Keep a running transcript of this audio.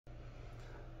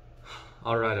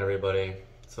Alright everybody,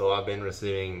 so I've been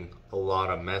receiving a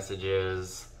lot of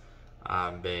messages.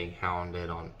 I'm being hounded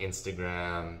on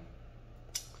Instagram,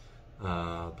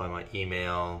 by my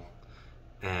email,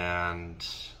 and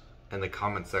in the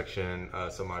comment section,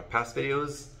 some of my past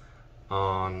videos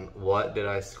on what did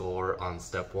I score on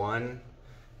step 1.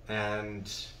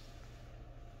 And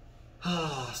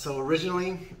so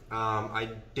originally, I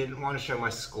didn't want to share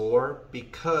my score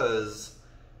because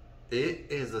it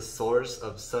is a source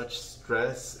of such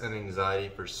stress and anxiety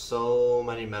for so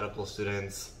many medical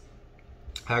students.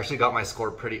 I actually got my score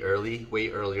pretty early, way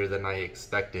earlier than I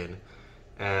expected.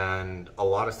 And a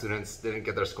lot of students didn't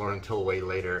get their score until way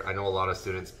later. I know a lot of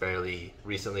students barely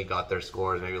recently got their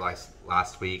scores, maybe like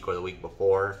last week or the week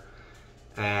before.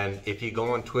 And if you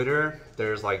go on Twitter,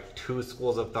 there's like two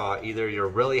schools of thought. Either you're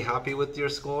really happy with your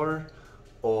score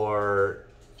or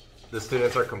the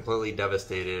students are completely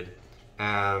devastated.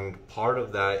 And part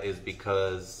of that is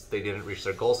because they didn't reach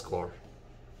their goal score.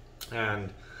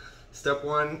 And step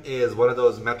 1 is one of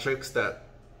those metrics that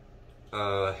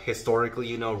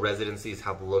historically, residencies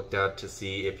have looked at to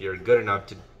see if you're good enough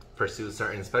to pursue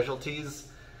certain specialties.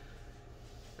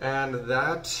 And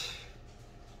that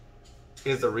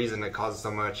is the reason it causes so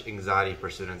much anxiety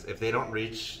for students. If they don't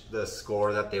reach the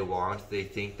score that they want, they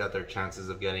think that their chances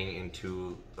of getting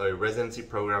into a residency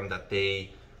program that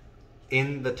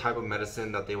in the type of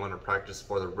medicine that they want to practice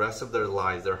for the rest of their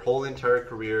lives, their whole entire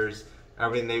careers,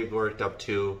 everything they've worked up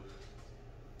to.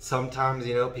 Sometimes,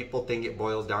 people think it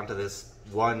boils down to this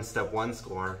step 1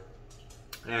 score.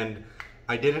 And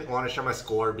I didn't want to share my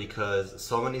score because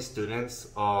so many students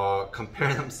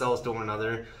compare themselves to one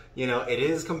another. It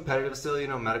is competitive still,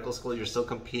 medical school, you're still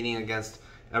competing against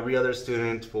every other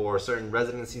student for certain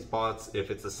residency spots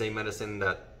if it's the same medicine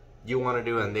that you want to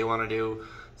do and they want to do.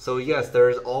 So yes,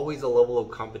 there's always a level of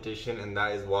competition, and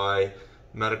that is why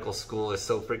medical school is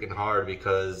so freaking hard,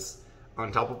 because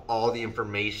on top of all the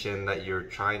information that you're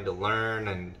trying to learn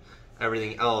and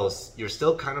everything else, you're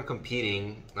still kind of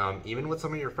competing, even with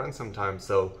some of your friends sometimes.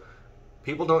 So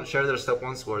people don't share their step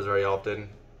 1 scores very often,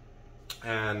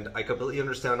 and I completely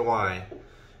understand why.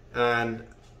 And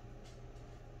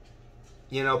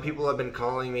people have been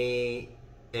calling me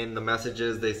in the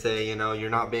messages. They say, you're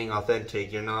not being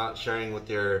authentic, you're not sharing with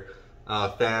your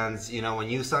fans. When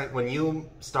you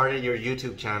started your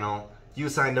YouTube channel, you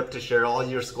signed up to share all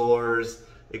your scores,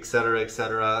 etc.,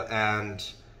 etc. And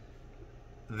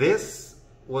this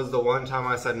was the one time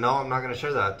I said, no, I'm not going to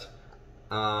share that.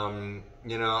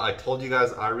 I told you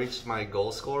guys I reached my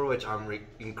goal score, which I'm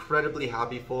incredibly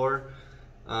happy for.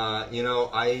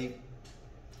 2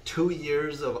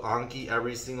 years of Anki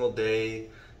every single day,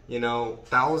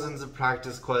 thousands of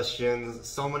practice questions,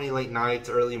 so many late nights,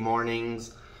 early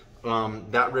mornings.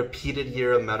 That repeated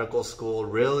year of medical school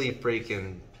really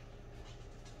freaking,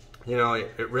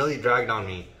 it really dragged on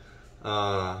me.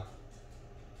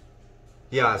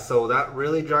 Yeah, so that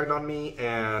really dragged on me,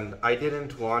 and I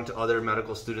didn't want other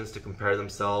medical students to compare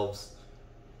themselves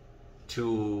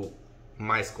to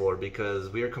my score, because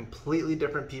we are completely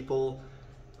different people.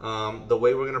 The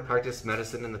way we're going to practice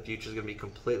medicine in the future is going to be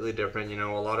completely different.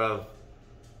 A lot of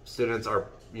students are,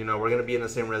 we're going to be in the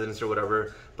same residency or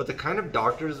whatever, but the kind of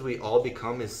doctors we all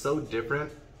become is so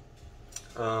different.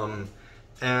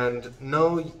 And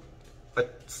no, a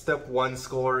step 1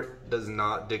 score does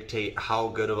not dictate how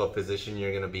good of a physician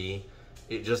you're going to be.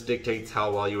 It just dictates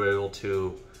how well you were able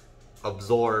to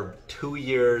absorb 2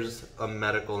 years of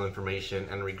medical information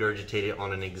and regurgitate it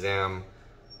on an exam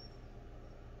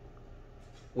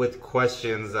with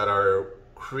questions that are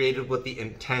created with the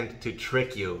intent to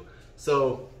trick you.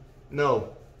 So,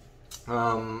 no,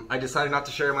 I decided not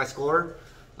to share my score.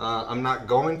 I'm not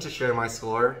going to share my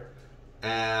score,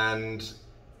 and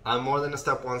I'm more than a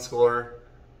step 1 score.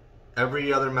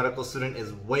 Every other medical student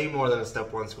is way more than a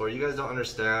step 1 score. You guys don't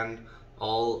understand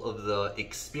all of the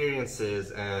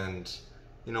experiences and,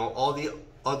 all the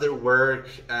other work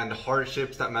and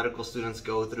hardships that medical students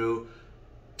go through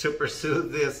to pursue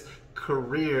this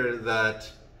career that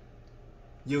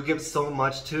you give so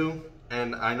much to.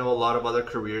 And I know a lot of other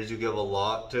careers you give a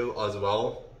lot to as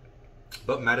well,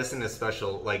 but medicine is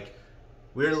special. Like,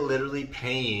 we're literally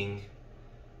paying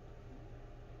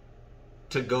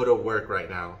to go to work right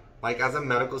now. Like, as a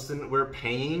medical student, we're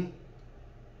paying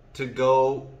to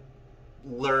go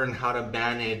learn how to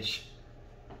manage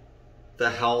the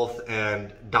health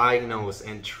and diagnose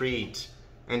and treat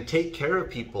and take care of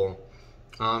people.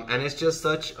 And it's just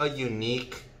such a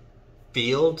unique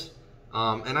field,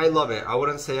 and I love it. I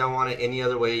wouldn't say I want it any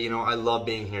other way. I love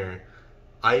being here.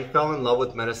 I fell in love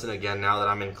with medicine again now that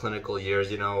I'm in clinical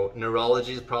years.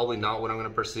 Neurology is probably not what I'm going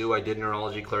to pursue. I did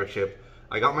neurology clerkship.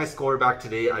 I got my score back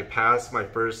today. I passed my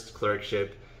first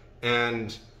clerkship,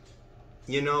 and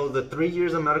you know, the 3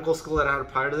 years of medical school that I had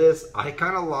prior to this, I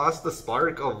kind of lost the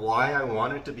spark of why I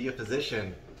wanted to be a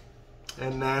physician.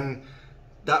 And then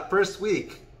that first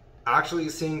week, actually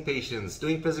seeing patients,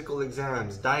 doing physical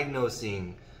exams,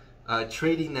 diagnosing,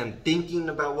 treating them, thinking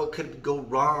about what could go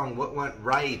wrong, what went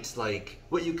right, like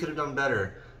what you could have done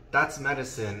better. That's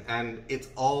medicine, and it's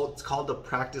called the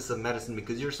practice of medicine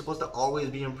because you're supposed to always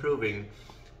be improving.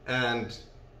 And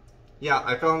yeah,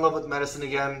 I fell in love with medicine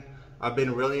again. I've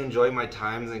been really enjoying my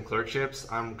times in clerkships.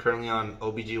 I'm currently on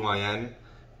OBGYN.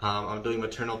 I'm doing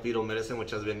maternal fetal medicine,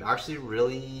 which has been actually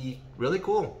really, really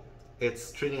cool.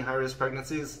 It's treating high-risk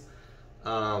pregnancies,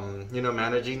 you know,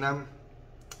 managing them.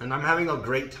 And I'm having a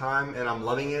great time and I'm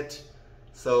loving it.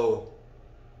 So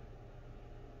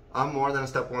I'm more than a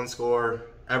step 1 score.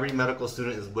 Every medical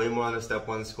student is way more than a step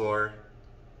 1 score.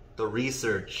 The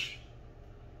research,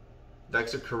 the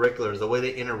extracurriculars, the way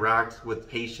they interact with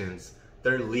patients,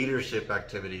 their leadership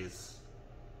activities.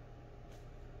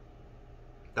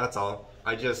 That's all.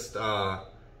 I just,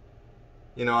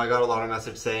 you know, I got a lot of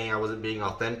message saying I wasn't being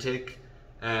authentic,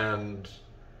 and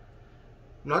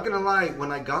I'm not gonna lie,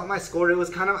 when I got my score, it was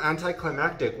kind of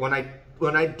anticlimactic. When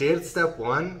I did step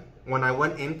 1, when I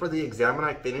went in for the exam and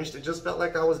I finished, it just felt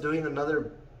like I was doing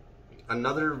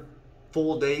another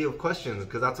full day of questions,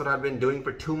 because that's what I'd been doing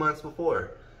for 2 months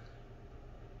before.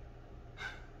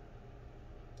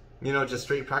 You know, just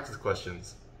straight practice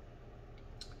questions.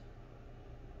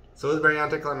 So it was very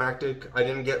anticlimactic. I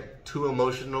didn't get too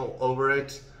emotional over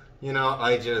it. You know,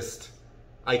 I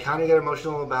kind of get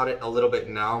emotional about it a little bit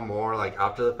now, more like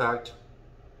after the fact,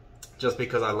 just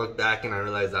because I look back and I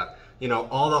realize that, you know,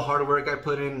 all the hard work I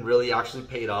put in really actually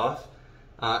paid off.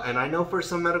 And I know for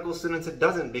some medical students it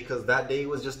doesn't, because that day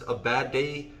was just a bad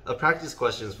day of practice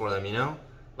questions for them, you know?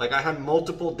 Like, I had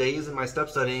multiple days in my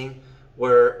step studying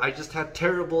where I just had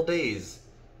terrible days.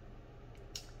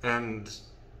 And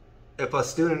if a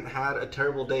student had a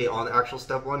terrible day on actual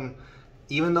step 1,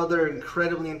 even though they're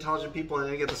incredibly intelligent people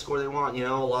and they get the score they want, you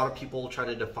know, a lot of people try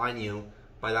to define you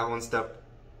by that step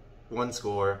 1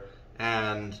 score.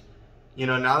 And, you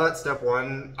know, now that step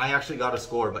 1, I actually got a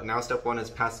score, but now step 1 is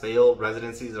pass-fail.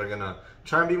 Residencies are gonna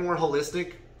try and be more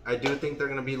holistic. I do think they're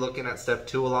gonna be looking at step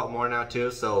 2 a lot more now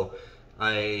too, so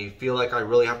I feel like I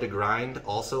really have to grind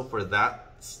also for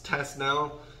that test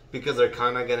now, because they're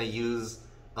kind of gonna use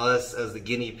us as the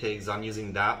guinea pigs on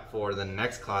using that for the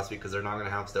next class, because they're not gonna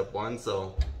have step 1.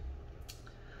 So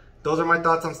those are my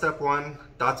thoughts on step 1.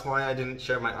 That's why I didn't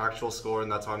share my actual score,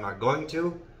 and that's why I'm not going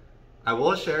to. I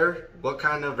will share what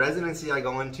kind of residency I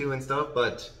go into and stuff,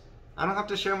 but I don't have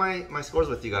to share my scores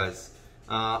with you guys.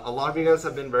 A lot of you guys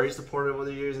have been very supportive over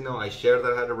the years. You know, I shared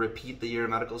that I had to repeat the year of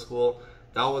medical school.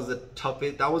 That was the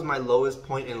toughest, that was my lowest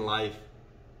point in life,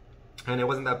 and it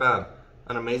wasn't that bad.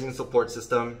 An amazing support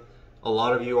system. A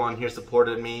lot of you on here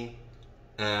supported me,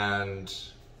 and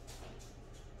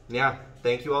yeah,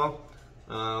 thank you all.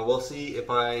 We'll see if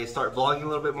I start vlogging a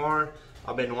little bit more.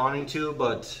 I've been wanting to,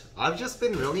 but I've just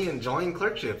been really enjoying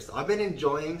clerkships. I've been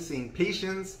enjoying seeing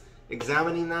patients,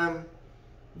 examining them,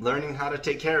 learning how to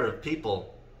take care of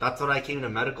people. That's what I came to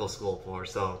medical school for,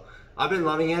 so I've been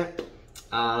loving it.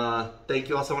 Thank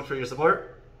you all so much for your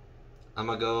support. I'm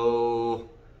gonna go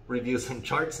review some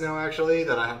charts now, actually,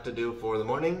 that I have to do for the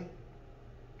morning.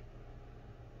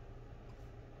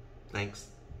 Thanks.